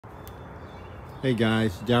Hey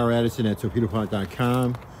guys, Darrell Addison at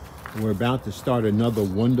torpedopot.com. We're about to start another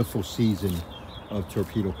wonderful season of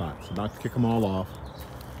torpedo pots. About to kick them all off.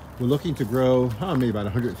 We're looking to grow maybe about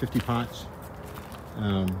 150 pots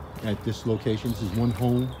at this location. This is one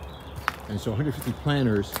home. And so 150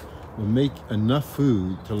 planters will make enough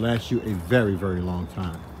food to last you a very, very long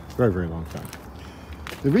time. Very, very long time.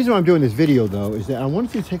 The reason why I'm doing this video though is that I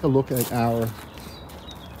wanted you to take a look at our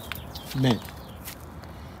mint.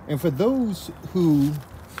 And for those who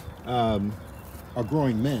are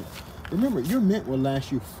growing mint, remember your mint will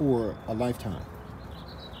last you for a lifetime.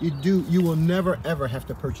 You will never ever have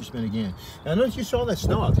to purchase mint again. Now notice you saw that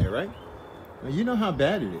snow out there, right? Now you know how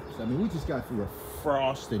bad it is. I mean, we just got through a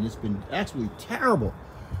frost and it's been absolutely terrible.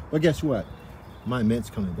 But guess what? My mint's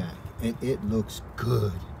coming back and it looks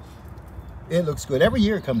good. It looks good. Every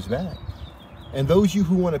year it comes back. And those of you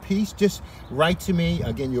who want a piece, just write to me.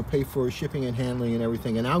 Again, you'll pay for shipping and handling and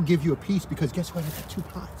everything, and I'll give you a piece because guess what? I got 2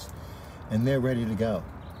 pots, and they're ready to go.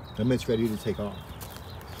 The mint's ready to take off.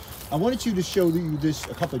 I wanted you to show you this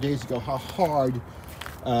a couple of days ago, how hard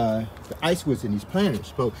the ice was in these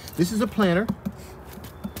planters. So this is a planter,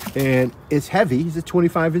 and it's heavy. It's a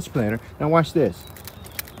 25-inch planter. Now watch this.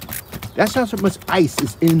 That's how much ice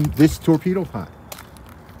is in this torpedo pot.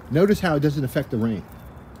 Notice how it doesn't affect the ring.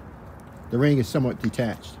 The ring is somewhat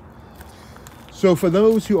detached. So for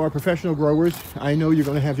those who are professional growers, I know you're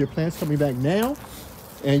going to have your plants coming back now,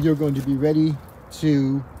 and you're going to be ready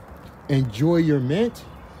to enjoy your mint.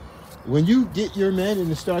 When you get your mint and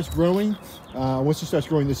it starts growing, once it starts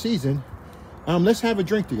growing this season, let's have a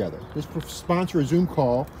drink together. Let's sponsor a Zoom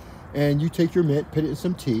call, and you take your mint, put it in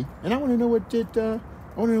some tea, and I want to know what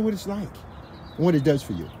it's like and what it does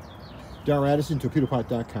for you. Darrell Addison,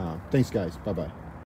 torpedopot.com. Thanks, guys. Bye-bye.